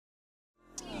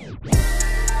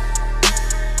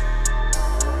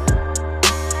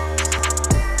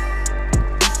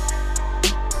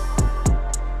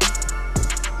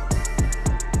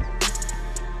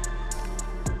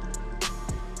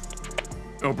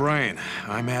O'Brien.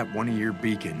 I'm at one of your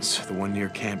beacons, the one near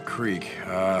Camp Creek.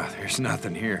 There's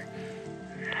nothing here.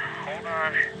 Hold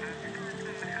on.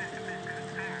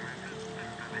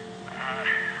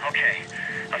 Okay.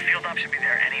 A field op should be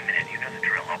there any minute. You know the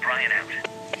drill. O'Brien out.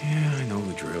 Yeah, I know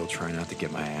the drill. Try not to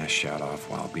get my ass shot off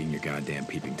while being your goddamn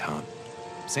peeping Tom.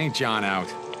 St. John out.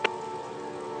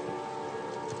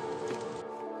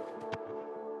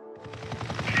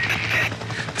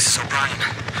 This is O'Brien.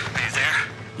 Are you there?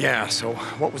 Yeah, so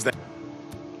what was that?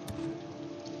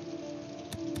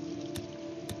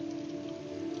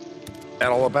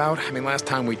 That all about? I mean, last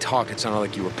time we talked, it sounded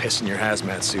like you were pissing your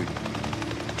hazmat suit.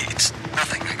 It's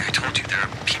nothing. I told you there are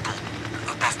people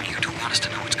above me who don't want us to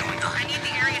know what's going on. I need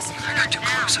the area secured I got too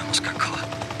now. close. I almost got caught.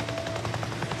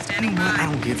 Standing I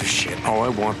by. don't give a shit. All I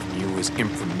want from you is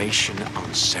information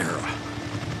on Sarah.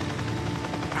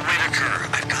 Whitaker,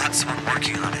 I've got someone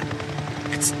working on it.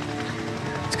 It's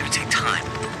gonna take time.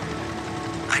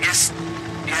 I guess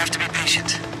you have to be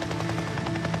patient.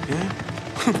 Yeah?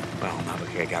 Well, not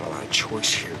like I got a lot of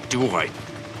choice here, do I?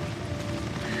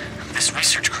 This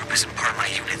research group isn't part of my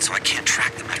unit, so I can't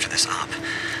track them after this op.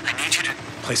 I need you to...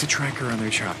 Place a tracker on their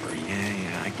chopper.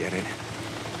 Yeah, I get it.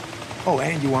 Oh,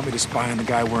 and you want me to spy on the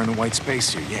guy wearing the white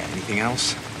spacesuit. Yeah, anything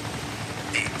else?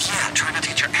 Yeah, try not to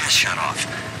get your ass shut off.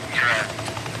 Your,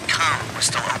 comm was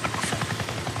still open before.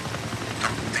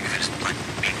 Don't think of it as like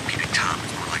being peeping Tom.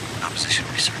 It's more like opposition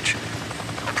research.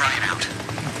 O'Brien out.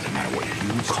 Doesn't matter what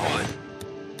you call it.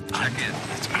 Check in.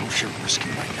 That's out here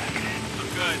risking my neck. I'm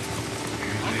good.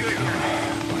 Here they come.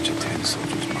 A bunch of 10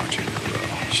 soldiers marching in a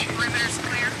row. Jesus. Perimeter's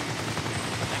clear.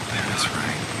 Yeah, that's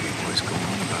right. You boys go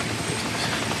on about your business.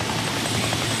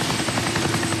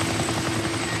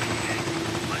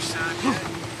 Much time yet?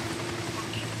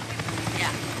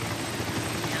 Yeah.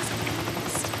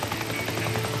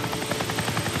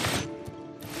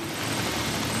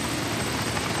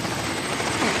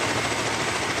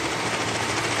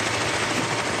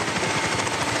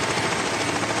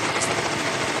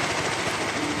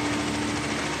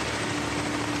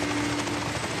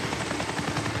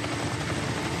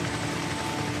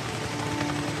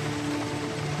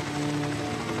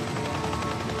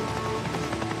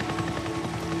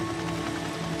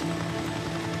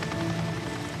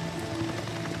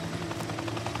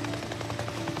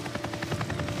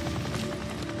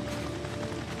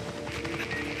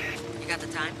 You got the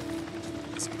time?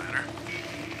 Doesn't matter.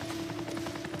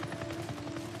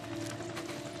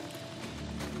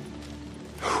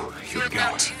 Here we Field go.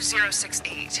 note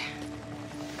 2068.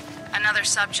 Another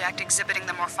subject exhibiting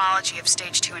the morphology of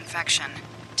stage 2 infection.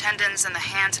 Tendons in the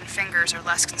hands and fingers are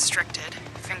less constricted,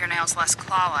 fingernails less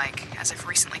claw-like, as if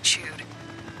recently chewed.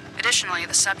 Additionally,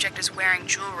 the subject is wearing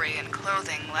jewelry and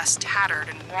clothing less tattered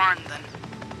and worn than...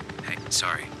 Hey,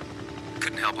 sorry.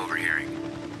 Couldn't help overhearing.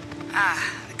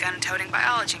 the gun-toting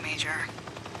biology major.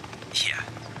 Yeah,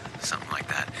 something like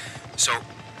that. So,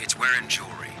 it's wearing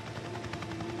jewelry.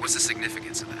 What's the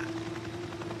significance of that?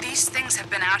 These things have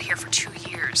been out here for 2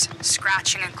 years,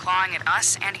 scratching and clawing at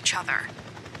us and each other.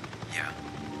 Yeah.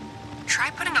 Try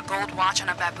putting a gold watch on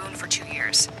a baboon for 2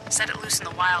 years. Set it loose in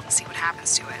the wild and see what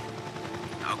happens to it.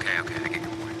 Okay, I get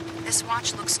your point. This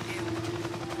watch looks new.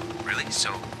 Really?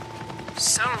 So,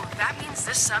 that means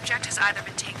this subject has either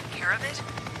been taking care of it,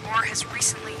 or has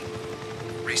recently...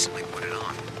 recently put it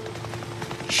on.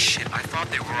 Shit, I thought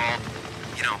they were all,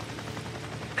 you know...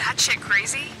 batshit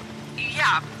crazy?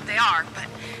 Yeah, they are, but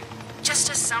just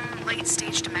as some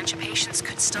late-stage dementia patients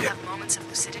could still have moments of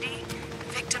lucidity,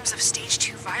 victims of stage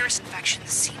 2 virus infections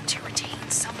seem to retain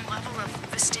some level of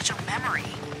vestigial memory.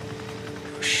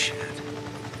 Oh, shit.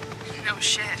 No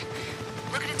shit.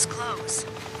 Look at its clothes.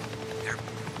 They're...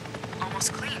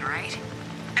 Almost clean, right?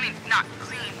 I mean, not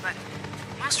clean, but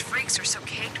most freaks are so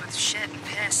caked with shit and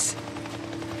piss.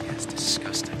 yeah, it's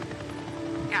disgusting.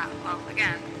 Yeah, well,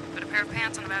 again, put a pair of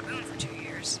pants on a baboon for 2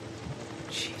 years.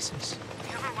 Jesus.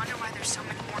 You ever wonder why there's so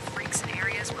many more freaks in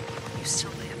areas where people used to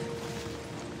live?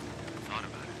 Thought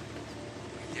about it.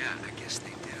 Yeah, I guess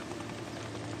they do.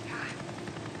 Yeah.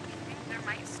 You think there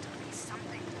might still be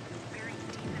something buried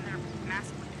deep in their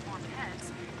massively deformed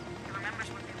heads that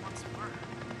remembers what they once were?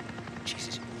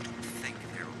 Jesus, you don't think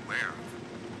they're aware of...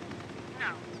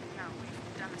 No,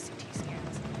 we've done the CT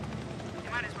scans. They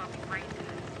might as well be brain dead,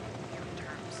 in human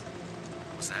terms.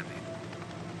 What's that mean?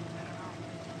 I don't know.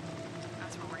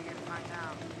 That's what we're here to find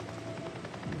out.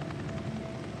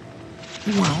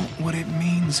 Well, what it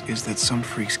means is that some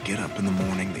freaks get up in the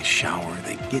morning, they shower,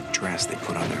 they get dressed, they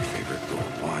put on their favorite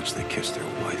gold watch, they kiss their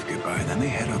wife goodbye, and then they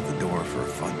head out the door for a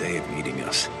fun day of meeting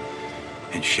us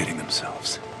and shitting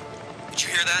themselves. Did you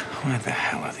hear that? Why the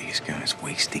hell are these guys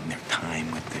wasting their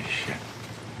time with this shit?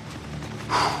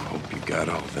 hope you got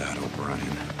all that,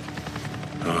 O'Brien.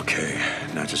 Okay,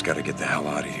 now just gotta get the hell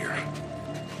out of here.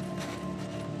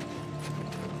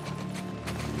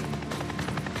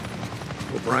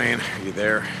 O'Brien, are you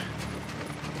there?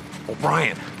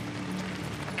 O'Brien!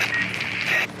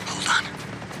 Hold on.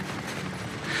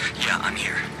 Yeah, I'm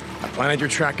here. I planted your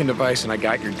tracking device and I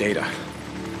got your data.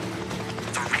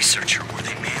 The researcher, were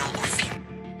they male or female?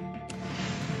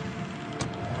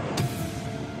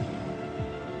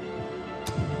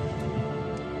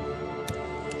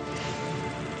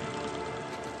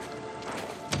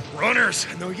 Runners!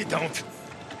 No, you don't.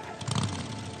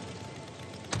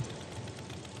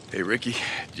 Hey, Ricky,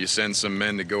 did you send some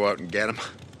men to go out and get him?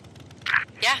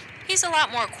 Yeah, he's a lot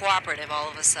more cooperative all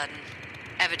of a sudden.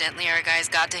 Evidently, our guys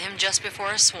got to him just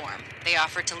before a swarm. They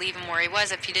offered to leave him where he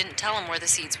was if you didn't tell him where the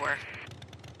seeds were.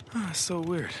 Oh, so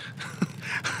weird.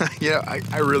 Yeah,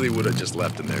 I really would have just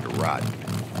left him there to rot.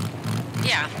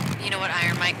 Yeah, you know what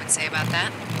Iron Mike would say about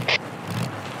that?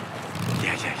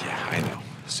 Yeah, I know.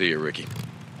 See you, Ricky.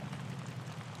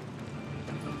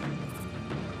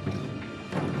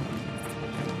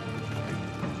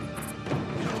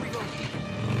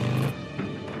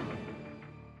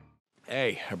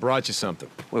 Hey, I brought you something.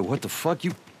 Wait, what the fuck?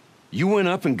 You went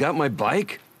up and got my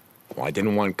bike? Well, I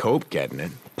didn't want Cope getting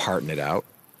it, parting it out.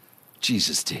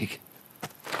 Jesus, Deke.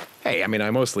 Hey, I mean, I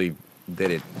mostly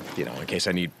did it, you know, in case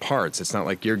I need parts. It's not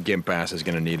like your gimp ass is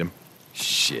gonna need them.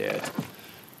 Shit.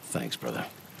 Thanks, brother.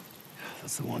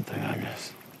 That's the one thing I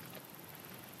miss.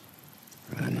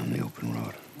 Riding on the open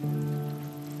road.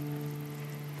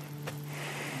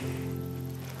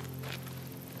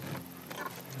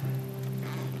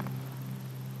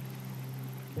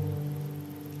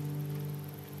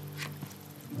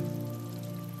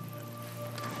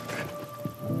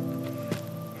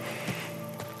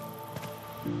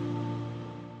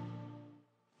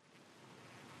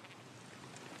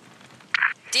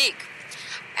 Deke,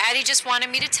 Addie just wanted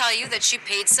me to tell you that she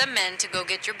paid some men to go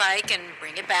get your bike and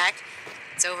bring it back.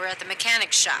 It's over at the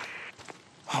mechanic's shop.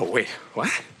 Oh, wait,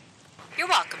 what? You're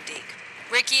welcome, Deke.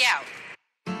 Ricky out.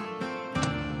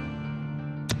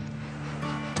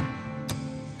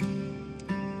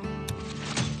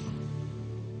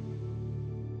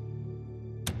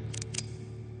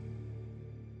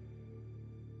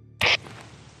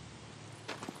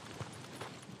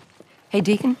 Hey,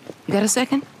 Deacon, you got a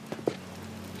second?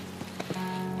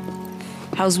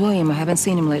 How's William? I haven't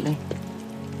seen him lately.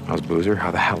 How's Boozer? How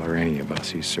the hell are any of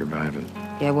us? He's surviving.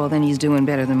 Yeah, well, then he's doing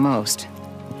better than most.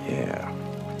 Yeah.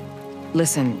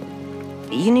 Listen,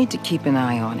 you need to keep an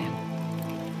eye on him.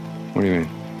 What do you mean?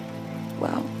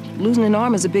 Well, losing an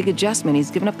arm is a big adjustment.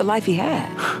 He's given up the life he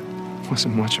had.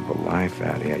 Wasn't much of a life,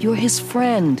 Addie. You're his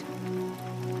friend.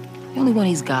 The only one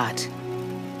he's got.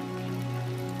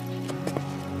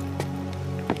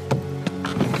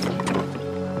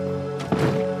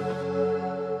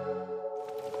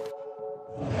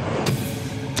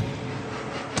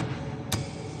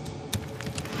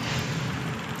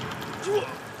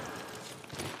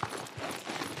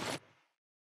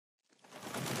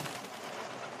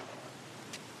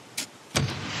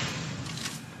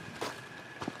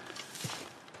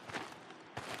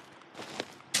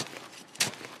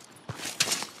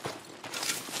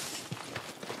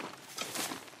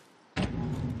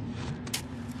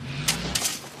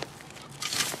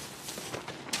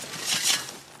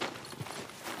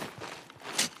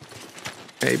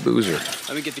 Hey, Boozer.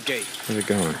 Let me get the gate. How's it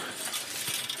going?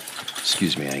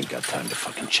 Excuse me, I ain't got time to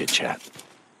fucking chit-chat.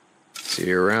 See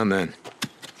you around then.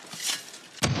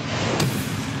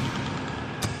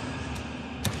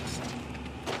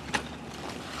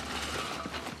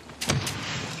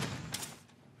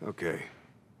 Okay.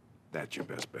 That's your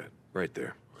best bet. Right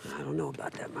there. I don't know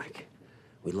about that, Mike.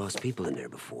 We lost people in there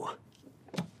before.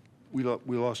 We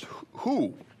lost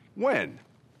who? When?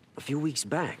 A few weeks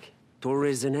back.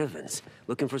 Torres and Evans,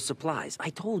 looking for supplies.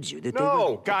 I told you that they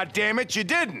No, were... God damn it, you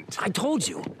didn't! I told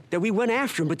you that we went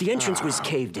after them, but the entrance was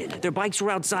caved in. Their bikes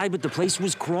were outside, but the place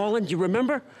was crawling. You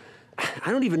remember? I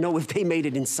don't even know if they made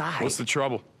it inside. What's the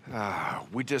trouble? We're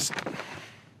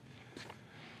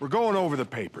going over the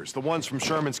papers, the ones from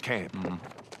Sherman's camp.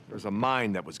 There's a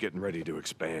mine that was getting ready to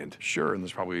expand. Sure, and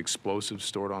there's probably explosives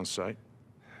stored on site.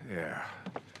 Yeah.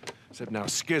 Except now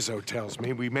Schizo tells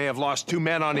me we may have lost 2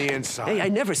 men on the inside. Hey, I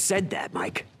never said that,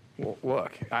 Mike. Well,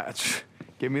 look,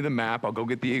 give me the map. I'll go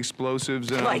get the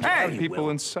explosives and Like, I'll hey, people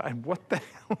Will. inside. What the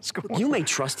hell's going on? You may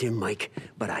trust him, Mike,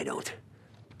 but I don't.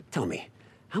 Tell me,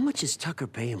 how much is Tucker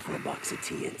paying for a box of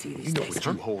TNT these You know days? what,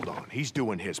 you hold on. He's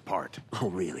doing his part. Oh,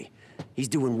 really? He's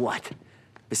doing what?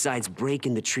 Besides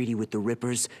breaking the treaty with the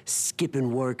Rippers,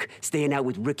 skipping work, staying out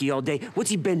with Ricky all day, what's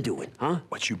he been doing, huh?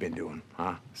 What you been doing,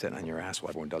 huh? Sitting on your ass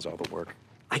while everyone does all the work.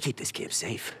 I keep this camp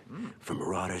safe from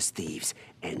marauders, thieves,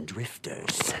 and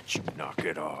drifters. You knock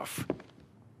it off.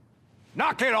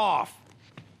 Knock it off!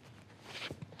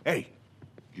 Hey,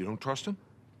 you don't trust him?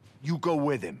 You go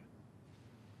with him.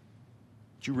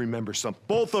 You remember something.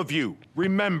 Both of you,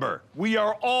 remember, we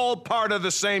are all part of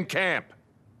the same camp.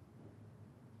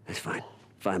 That's fine.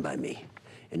 Fine by me.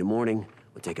 In the morning,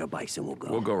 we'll take our bikes and we'll go.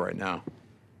 We'll go right now.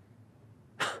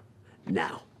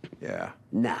 Now. Yeah.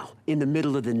 Now. In the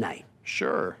middle of the night.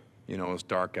 Sure. You know, it's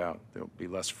dark out. There'll be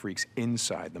less freaks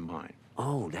inside the mine.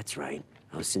 Oh, that's right.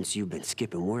 Oh, since you've been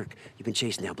skipping work, you've been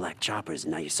chasing down black choppers,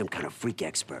 and now you're some kind of freak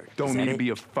expert. Don't need to be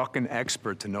a fucking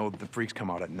expert to know the freaks come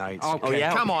out at night. Okay, Oh,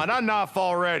 yeah? come on, enough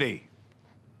already.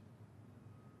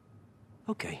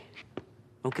 Okay.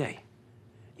 Okay.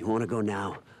 You want to go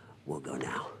now? We'll go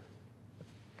now.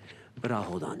 But I'll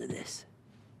hold on to this.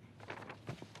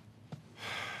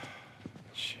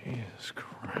 Jesus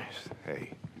Christ. Hey,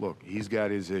 look, he's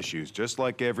got his issues, just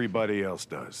like everybody else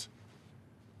does.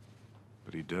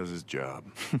 But he does his job.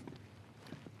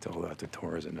 Tell that to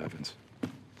Torres and Evans.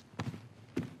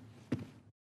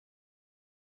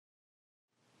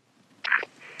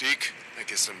 Deke, I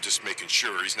guess I'm just making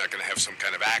sure he's not gonna have some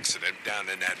kind of accident down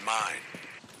in that mine.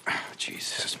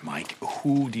 Jesus, Mike,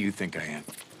 who do you think I am?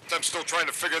 I'm still trying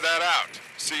to figure that out.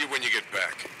 See you when you get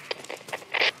back.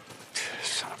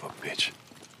 Son of a bitch.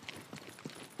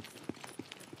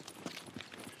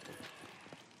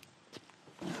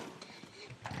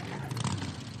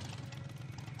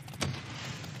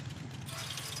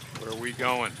 Where are we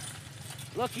going?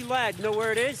 Lucky lad, know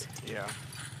where it is? Yeah.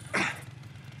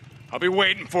 I'll be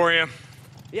waiting for you.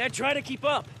 Yeah, try to keep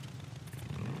up.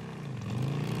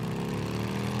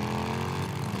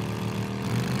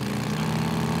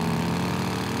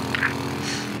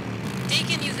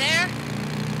 Deacon, you there?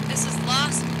 This is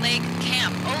Lost Lake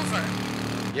Camp. Over.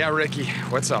 Yeah, Ricky,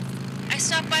 what's up? I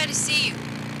stopped by to see you.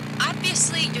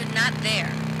 Obviously, you're not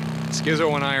there.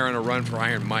 Skizzo and I are on a run for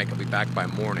Iron Mike. I'll be back by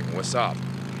morning. What's up?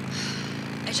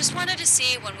 I just wanted to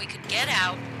see when we could get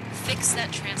out, fix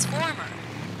that transformer.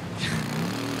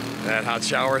 That hot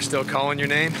shower still calling your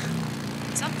name?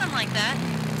 Something like that.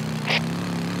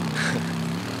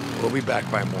 We'll be back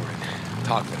by morning.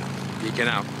 Talk then. Deacon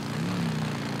out.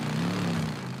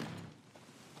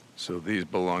 So these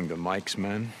belong to Mike's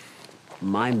men?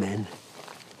 My men.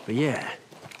 But yeah,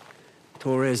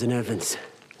 Torres and Evans.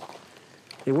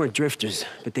 They weren't drifters,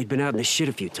 but they'd been out in the shit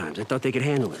a few times. I thought they could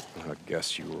handle it. I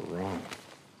guess you were wrong.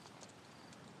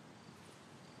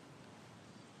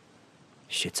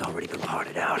 Shit's already been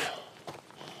parted out.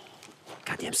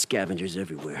 Goddamn scavengers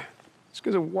everywhere.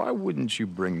 Skizzo, why wouldn't you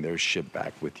bring their shit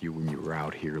back with you when you were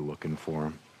out here looking for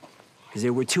them? Because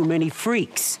there were too many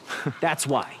freaks. That's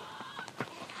why.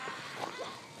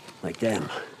 Like them.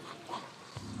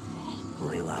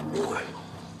 Only a lot more.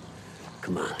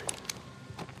 Come on.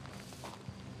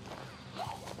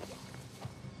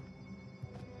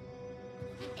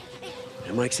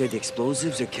 And Mike said the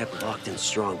explosives are kept locked in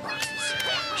strong boxes.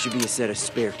 Should be a set of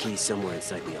spare keys somewhere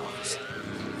inside the office.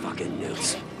 Fucking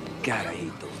newts. God, I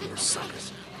hate those little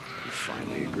suckers. We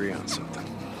finally agree on something.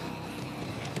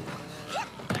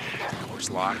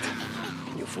 Door's locked.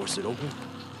 Can you force it open?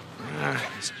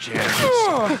 It's jammed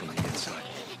from the inside.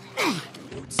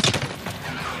 Newts.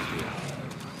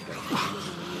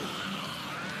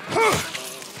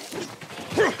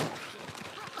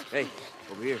 Hey,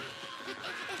 over here.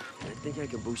 I think I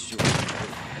can boost you.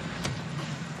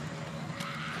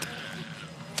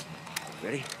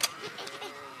 Ready?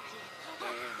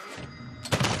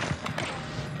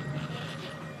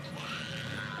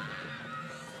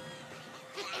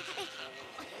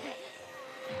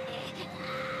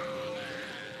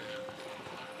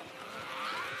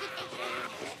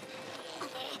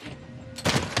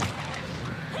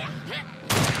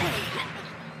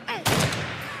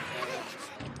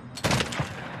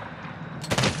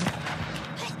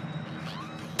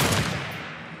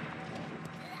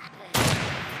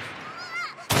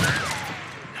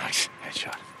 Nice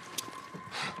headshot.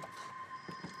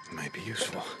 Might be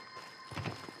useful.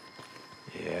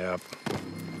 Yep.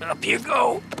 Up you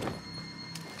go.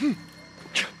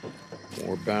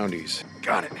 More bounties.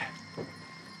 Got it.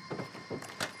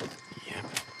 Yep.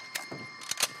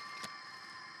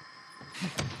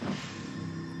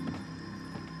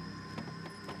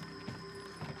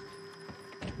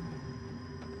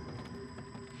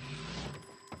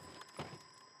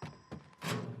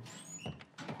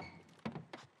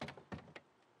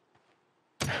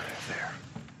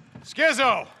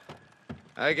 Skizzo!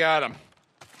 I got him.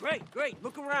 Great.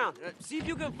 Look around. See if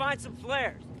you can find some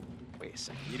flares. Wait a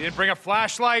second. You didn't bring a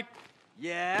flashlight?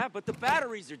 Yeah, but the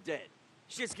batteries are dead.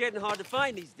 Shit's getting hard to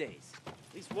find these days.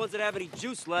 At least ones that have any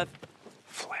juice left.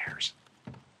 Flares.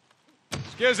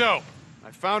 Skizzo,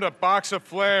 I found a box of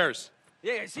flares.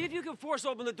 Yeah, see if you can force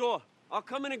open the door. I'll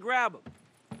come in and grab them.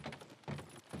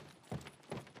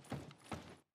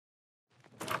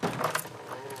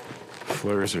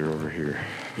 Flares are over here.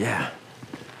 Yeah.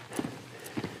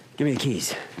 Give me the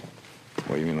keys.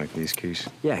 What, you mean like these keys?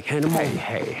 Yeah, hand them over.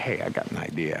 Hey, I got an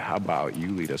idea. How about you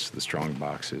lead us to the strong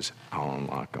boxes? I'll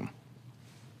unlock them.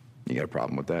 You got a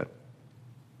problem with that?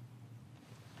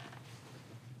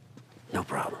 No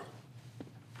problem.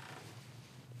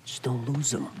 Just don't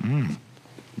lose them.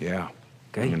 Yeah.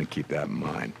 Okay. I'm gonna keep that in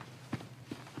mind.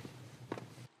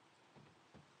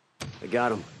 I got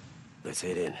them. Let's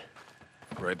head in.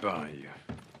 Right behind you.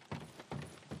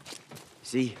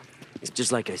 See? It's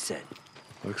just like I said.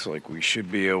 Looks like we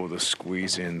should be able to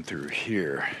squeeze in through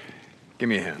here. Give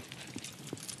me a hand.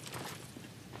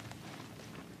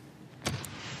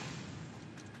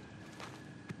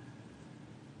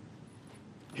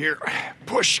 Here,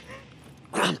 push.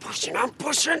 I'm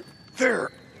pushing.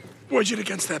 There. Wedge it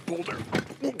against that boulder.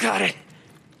 Got it.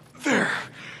 There.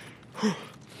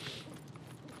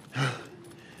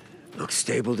 Looks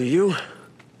stable to you?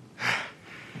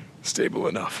 Stable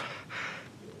enough.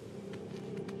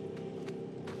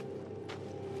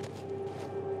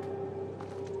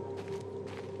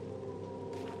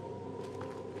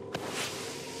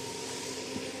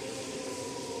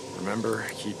 Remember,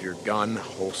 keep your gun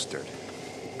holstered.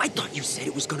 I thought you said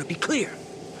it was gonna be clear.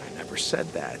 I never said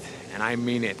that, and I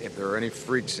mean it. If there are any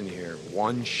freaks in here,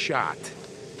 one shot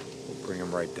will bring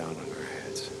them right down on their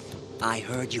heads. I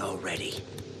heard you already.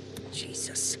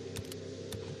 Jesus.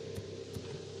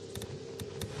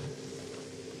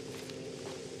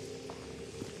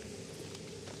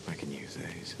 I can use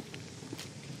these.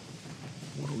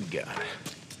 What do we got?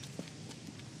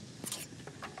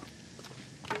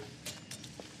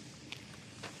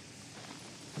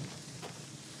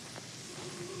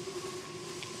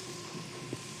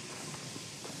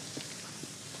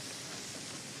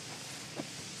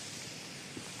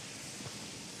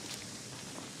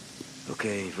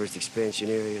 Okay, first expansion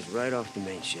area is right off the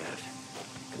main shaft.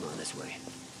 Come on, this way.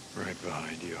 Right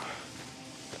behind you.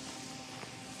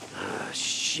 Ah,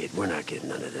 shit, we're not getting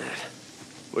none of that.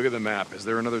 Look at the map. Is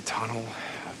there another tunnel?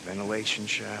 A ventilation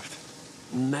shaft?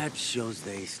 Map shows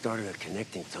they started a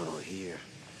connecting tunnel here.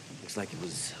 Looks like it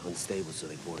was unstable, so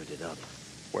they boarded it up.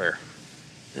 Where?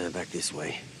 Back this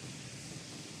way.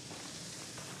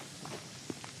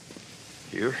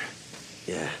 Here?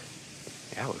 Yeah.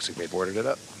 Yeah, looks like they boarded it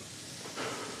up.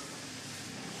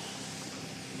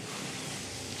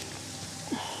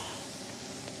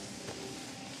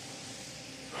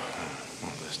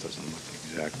 Well, this doesn't look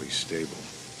exactly stable.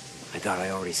 I thought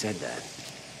I already said that.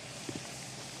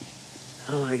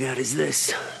 All I got is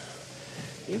this.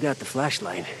 You got the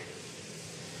flashlight.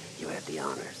 You had the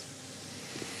honors.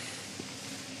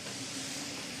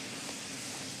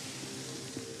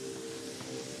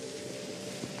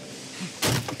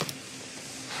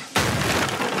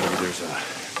 There's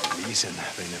a reason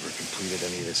they never completed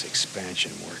any of this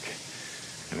expansion work.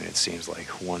 I mean, it seems like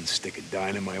one stick of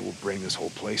dynamite will bring this whole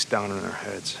place down on our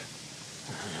heads.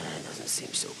 Doesn't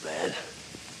seem so bad.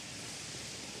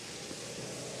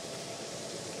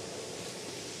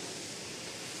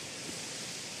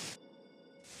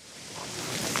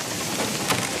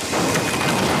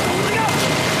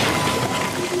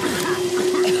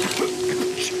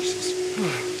 Jesus.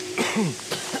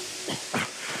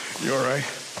 You all right?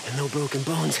 And no broken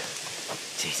bones.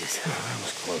 Jesus. Oh, that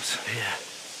was close. Yeah.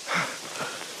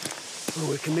 Well,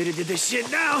 we're committed to this shit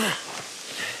now.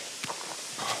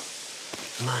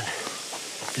 Come on.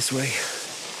 This way.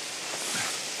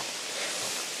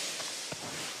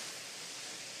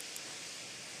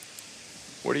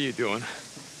 What are you doing?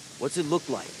 What's it look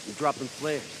like? You're dropping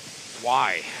flares.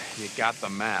 Why? You got the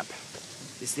map.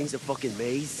 This thing's a fucking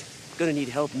maze. Gonna need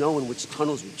help knowing which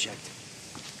tunnels we checked.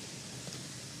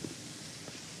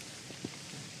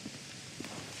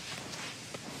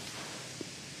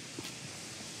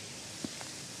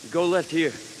 You go left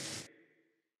here.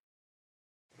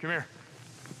 Come here.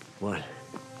 What?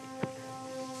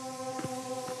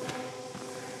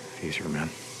 Easier, man.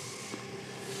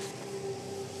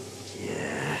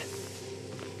 Yeah.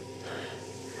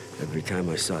 Every time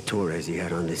I saw Torres, he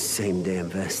had on this same damn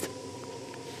vest.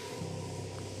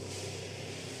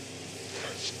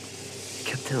 I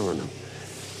kept telling him,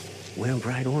 wearing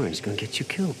bright orange is gonna get you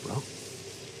killed, bro.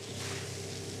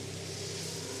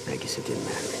 I guess it didn't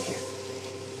matter in here.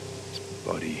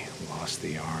 buddy lost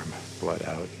the arm, bled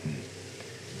out, and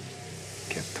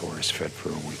kept Taurus fed for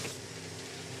a week.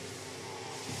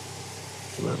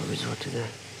 You'll ever resort to that?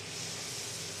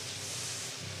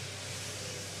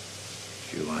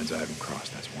 Few lines I haven't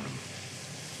crossed, that's one of them.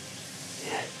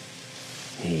 Yeah.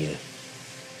 He,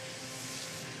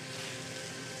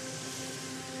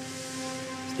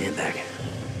 Stand back.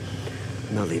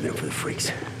 I'm not leaving him for the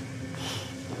freaks.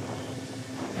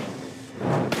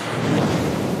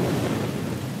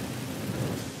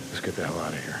 Let's get the hell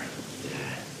out of here.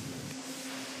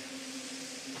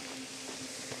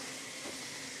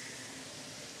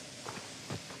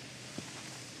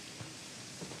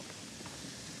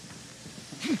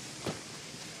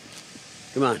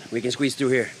 Come on, we can squeeze through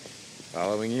here.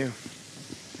 Following you.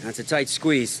 That's a tight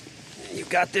squeeze. You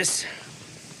got this?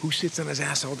 Who sits on his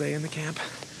ass all day in the camp?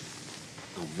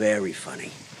 Oh, very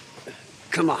funny.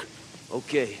 Come on.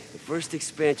 Okay, the first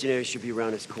expansion area should be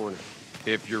around this corner.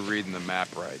 If you're reading the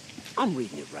map right. I'm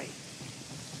reading it right.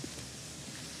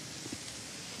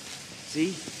 See?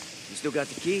 You still got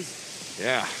the keys?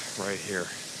 Yeah, right here.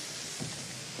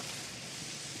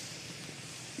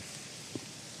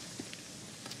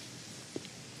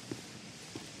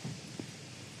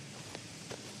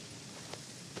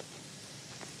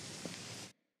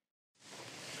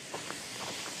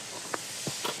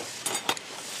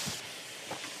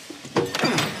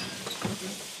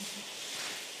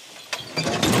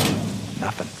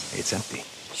 Nothing. It's empty.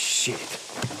 Shit.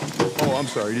 Oh, I'm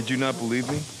sorry. Did you not believe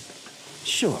me?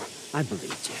 Sure, I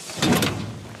believed you.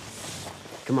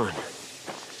 Come on.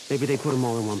 Maybe they put them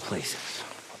all in one place.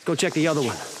 Let's go check the other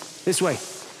one. This way.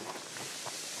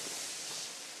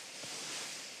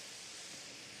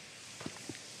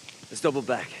 Let's double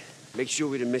back. Make sure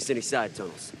we didn't miss any side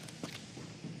tunnels.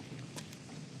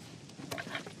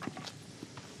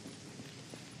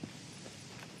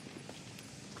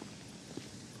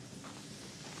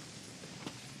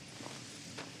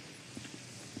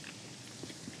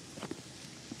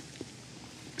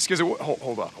 Excuse me,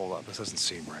 hold up. This doesn't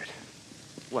seem right.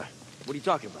 What? What are you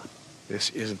talking about? This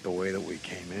isn't the way that we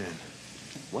came in.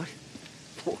 What?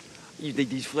 You think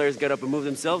these flares got up and moved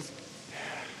themselves?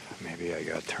 Maybe I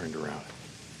got turned around.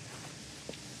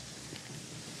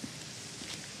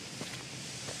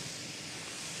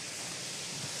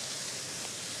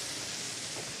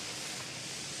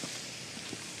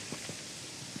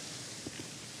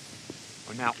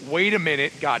 Oh, now, wait a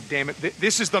minute, goddammit.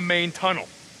 This is the main tunnel.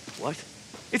 What?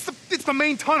 It's the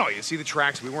main tunnel. You see the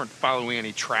tracks? We weren't following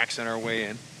any tracks on our way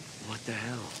in. What the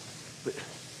hell?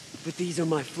 But these are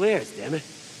my flares, damn it.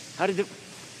 How did the...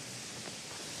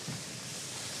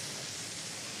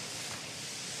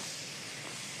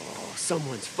 Oh,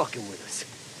 someone's fucking with us.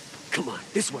 Come on,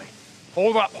 this way.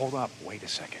 Hold up. Wait a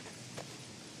second.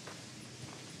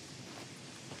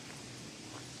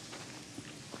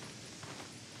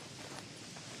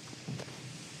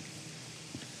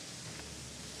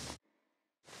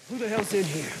 Who the hell's in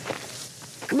here?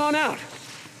 Come on out.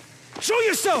 Show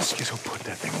yourself! Skizzo, put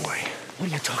that thing away. What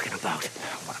are you talking about?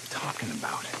 What I'm talking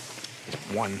about is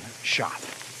one shot.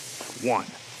 One.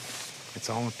 It's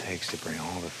all it takes to bring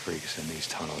all the freaks in these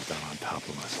tunnels down on top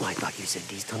of us. Well, I thought you said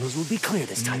these tunnels would be clear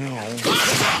this time. No.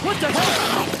 What the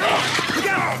hell? Look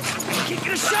out! I can't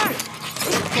get a shot!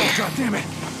 Oh, God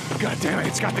damn it,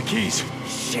 it's got the keys.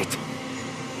 Shit.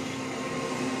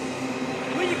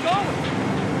 Where you going?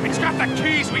 It's got the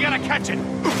keys, we gotta catch it.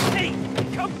 Hey,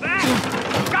 come back!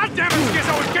 God damn it,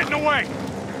 Skizzo, it's getting away.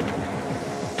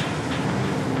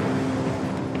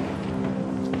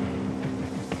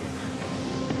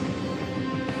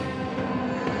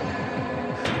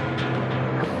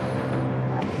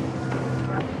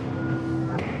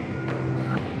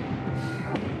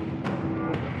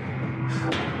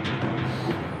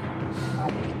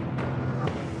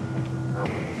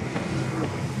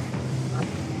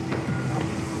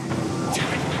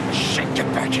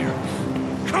 Get back here.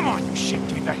 Come on, you shit.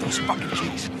 Give me back those fucking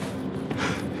keys.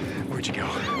 Where'd you go?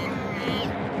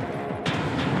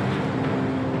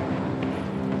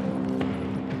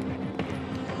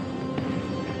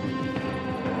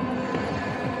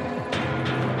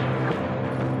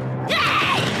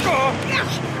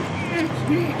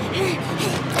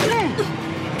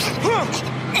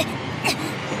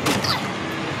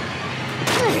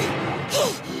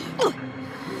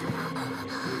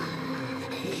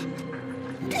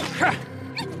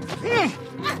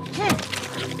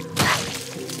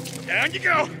 Down you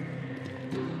go.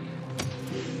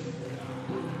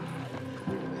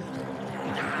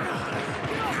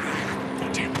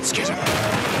 Damn it, Skizzo.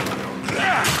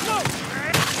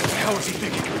 What the hell is he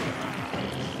thinking?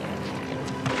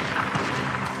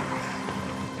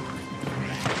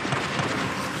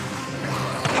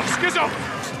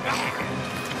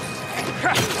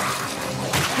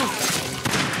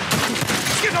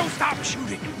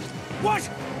 What?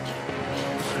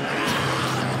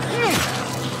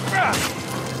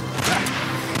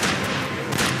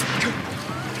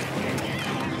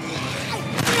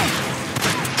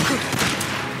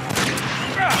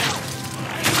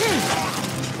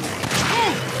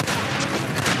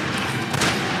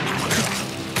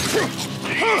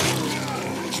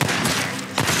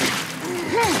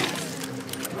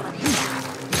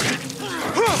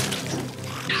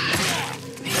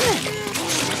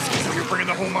 You're bringing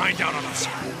the whole mine down on us.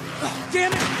 Oh,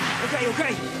 damn it! Okay,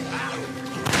 okay.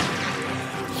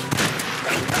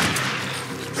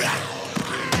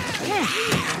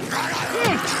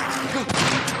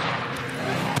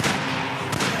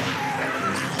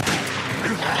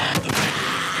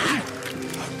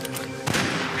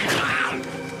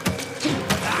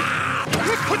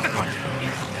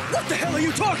 What the hell are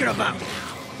you talking about?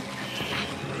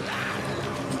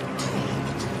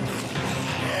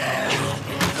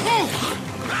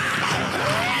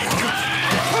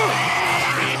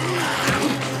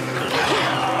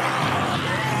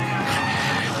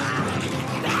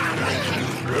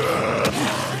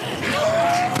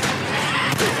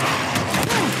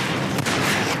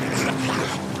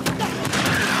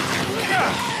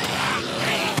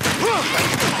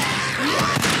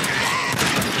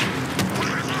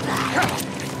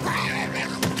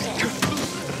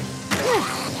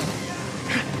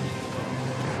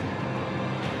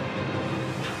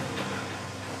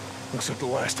 Looks like the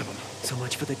last of them. So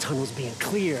much for the tunnels being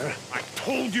clear. I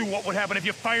told you what would happen if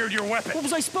you fired your weapon. What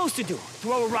was I supposed to do?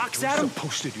 Throw rocks at him? What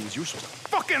you're supposed to do is you're supposed to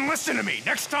fucking listen to me.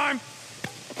 Next time,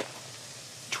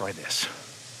 try this.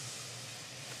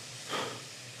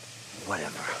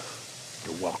 Whatever.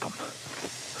 You're welcome.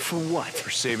 For what?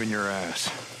 For saving your ass.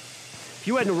 If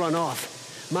you hadn't run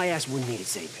off, my ass wouldn't need a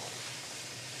saving.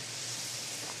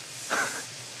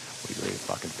 We ready to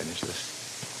fucking finish this?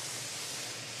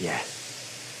 Yeah,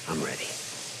 I'm ready.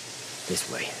 This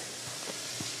way.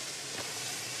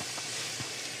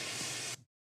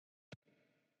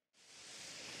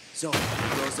 So,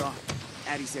 it goes off.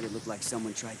 Addie said it looked like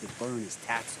someone tried to burn his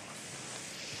tats off.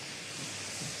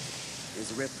 There's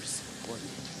the Rippers.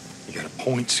 You got a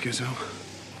point, Skizzo?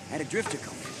 Had a drifter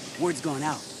come in. Word's gone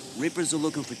out. Rippers are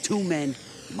looking for 2 men.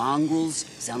 Mongrels.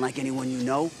 Sound like anyone you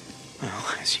know?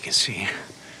 Well, as you can see,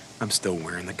 I'm still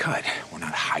wearing the cut. We're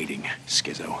not hiding,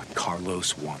 Skizzo.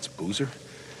 Carlos wants Boozer.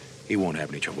 He won't have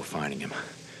any trouble finding him,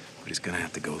 but he's gonna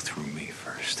have to go through me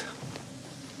first.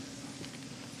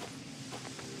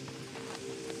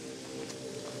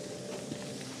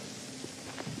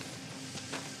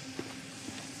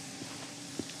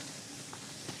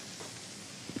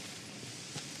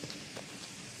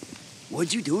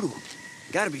 What'd you do to him?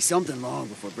 Gotta be something long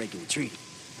before breaking the treaty.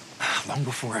 Long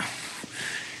before...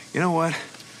 You know what?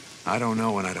 I don't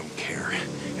know and I don't care.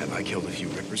 Have I killed a few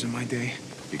Rippers in my day?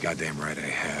 You're goddamn right I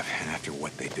have. And after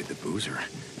what they did to Boozer,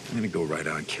 I'm gonna go right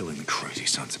on killing the crazy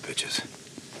sons of bitches.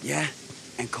 Yeah?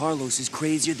 And Carlos is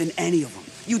crazier than any of them.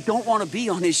 You don't want to be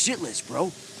on his shit list,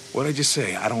 bro. What'd I just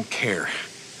say? I don't care.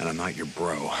 And I'm not your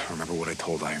bro. Remember what I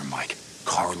told Iron Mike.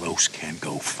 Carlos can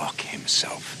go fuck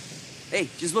himself. Hey,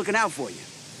 just looking out for you.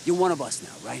 You're one of us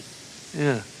now, right?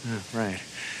 Yeah, right.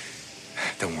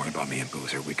 Don't worry about me and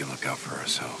Boozer. We can look out for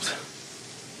ourselves.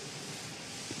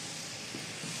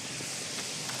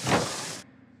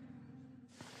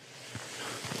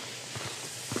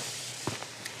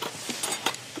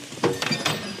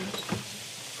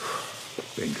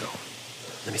 Bingo.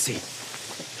 Let me see.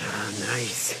 Ah,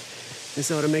 nice.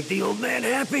 This ought to make the old man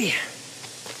happy.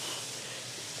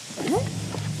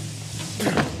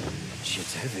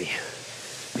 Shit's heavy.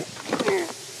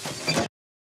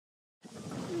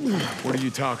 What are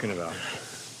you talking about?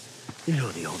 You know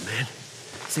the old man.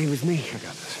 Same with me. I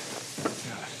got this.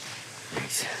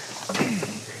 Thanks.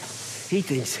 He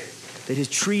thinks that his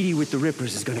treaty with the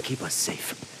Rippers is gonna keep us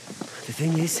safe. The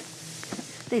thing is,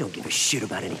 they don't give a shit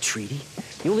about any treaty.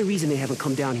 The only reason they haven't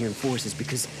come down here in force is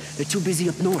because they're too busy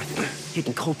up north,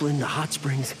 hitting Copeland, the hot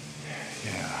springs.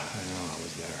 Yeah, I know. I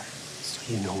was there. So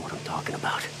you know what I'm talking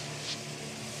about.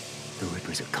 The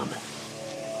Rippers are coming.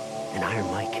 And Iron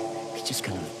Mike, he's just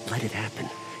gonna let it happen.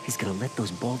 He's gonna let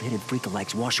those bald-headed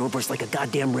freakalikes wash over us like a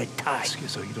goddamn red tide.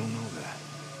 So you don't know that.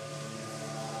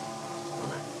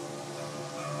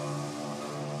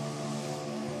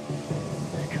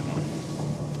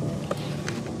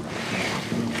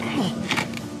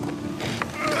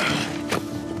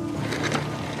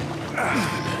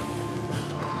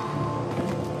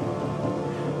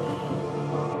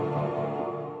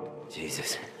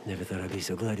 Jesus, never thought I'd be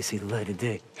so glad to see the light of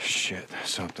day. Shit,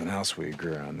 something else we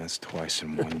agree on. That's twice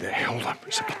in one day. Hold on for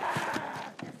a second.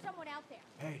 There's someone out there.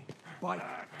 Hey, Bite.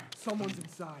 Someone's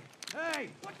inside. Hey,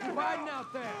 you hiding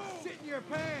out there? Sit in your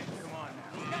pants. Come on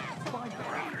now. Find the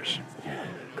rounders.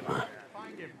 Come on.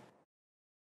 Find him.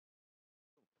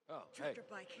 Oh, hey.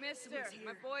 Mister,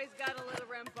 my boy's got a little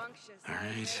rambunctious. All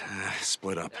right,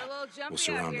 split up. They're a little jumpy We'll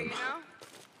surround out here, them. you know?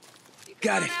 You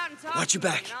Got come it. on out and talk Watch to your me,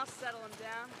 back. and I'll settle him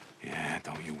down. Yeah,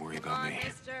 don't you worry Come about on, me.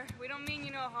 mister. We don't mean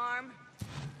you no harm.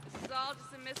 This is all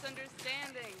just a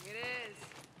misunderstanding. It is.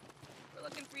 We're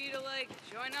looking for you to, like,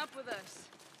 join up with us.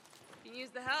 You can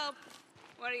use the help.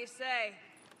 What do you say?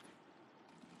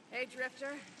 Hey,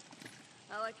 Drifter.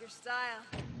 I like your style.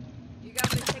 You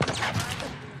got me taking my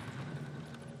life.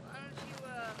 Why don't you,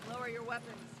 lower your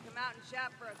weapons? Come out and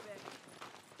chat for a bit.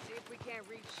 See if we can't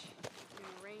reach an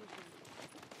arrangement.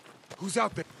 Who's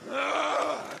out there?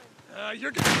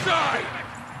 You're gonna die!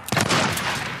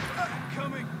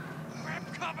 Coming! Grab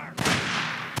cover!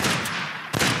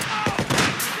 Oh!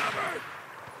 Cover!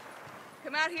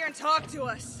 Come out here and talk to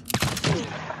us.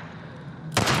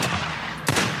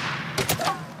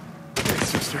 Hey,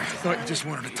 sister, I thought you just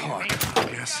wanted to talk. I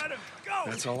guess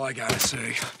that's all I gotta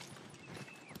say.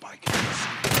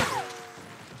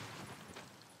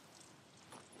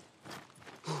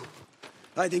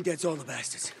 I think that's all the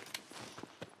bastards.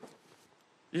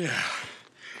 Yeah.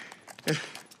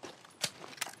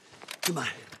 Come on.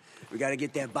 We gotta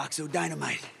get that box of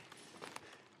dynamite.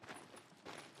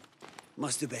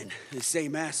 Must have been the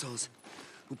same assholes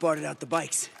who parted out the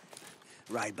bikes.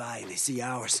 Ride by and they see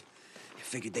ours.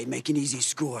 Figured they'd make an easy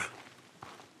score.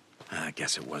 I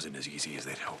guess it wasn't as easy as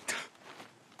they'd hoped.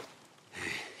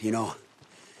 You know,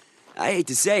 I hate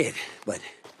to say it, but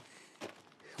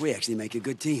we actually make a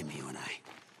good team, you and I.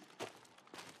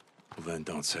 Well, then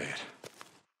don't say it.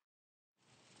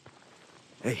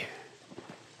 Hey,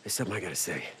 there's something I gotta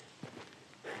say.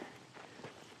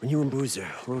 When you and Bruiser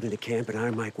rode into camp and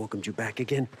Iron Mike welcomed you back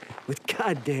again with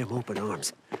goddamn open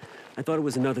arms, I thought it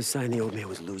was another sign the old man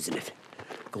was losing it.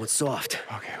 Going soft.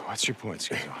 Okay, what's your point,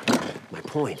 Schizo? My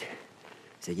point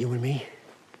is that you and me,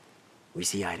 we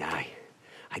see eye to eye.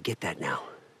 I get that now.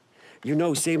 You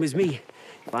know, same as me.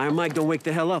 If Iron Mike don't wake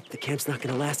the hell up, the camp's not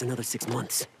gonna last another 6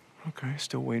 months. Okay,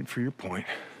 still waiting for your point.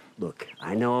 Look,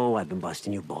 I know I've been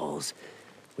busting your balls.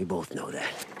 We both know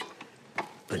that.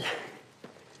 But a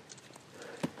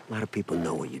lot of people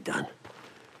know what you've done.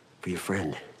 For your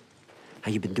friend.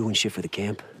 How you've been doing shit for the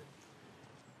camp.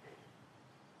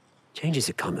 Changes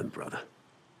are coming, brother.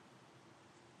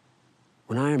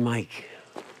 When Iron Mike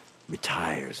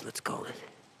retires, let's call it,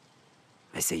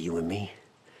 I say you and me,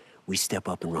 we step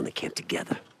up and run the camp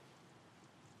together.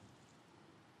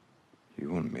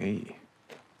 You and me.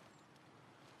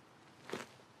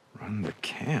 Run the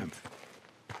camp.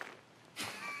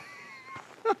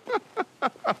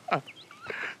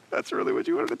 That's really what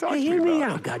you wanted to talk to me Hey, about. hear me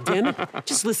out, goddammit.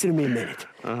 Just listen to me a minute.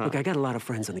 Look, I got a lot of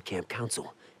friends on the camp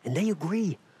council, and they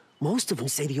agree. Most of them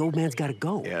say the old man's gotta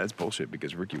go. Yeah, that's bullshit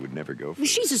because Ricky would never go for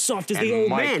She's as soft as and the old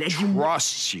Mike man, as you...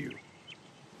 trusts you.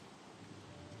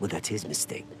 Well, that's his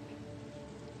mistake.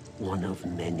 One of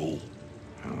many.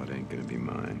 Oh, it ain't gonna be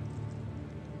mine.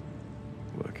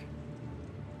 Look,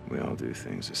 we all do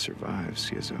things to survive,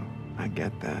 Schizo. I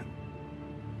get that.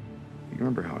 You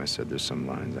remember how I said there's some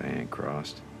lines I ain't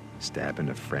crossed? Stabbing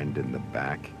a friend in the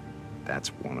back? That's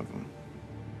one of them.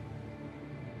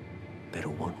 Better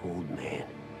one old man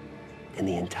than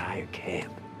the entire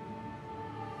camp.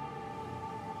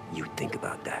 You think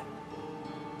about that.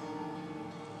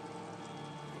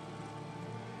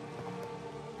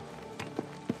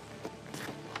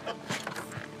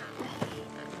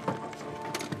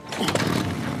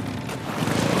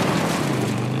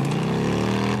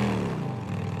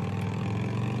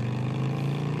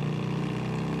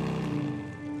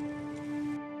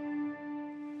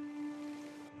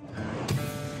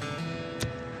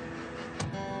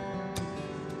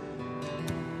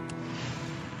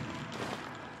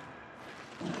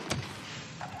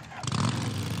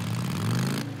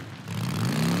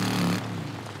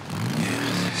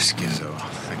 Schizo,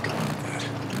 think about that.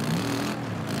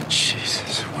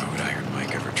 Jesus, why would Iron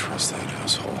Mike ever trust that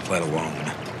asshole? Let alone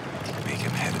make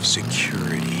him head of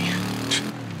security.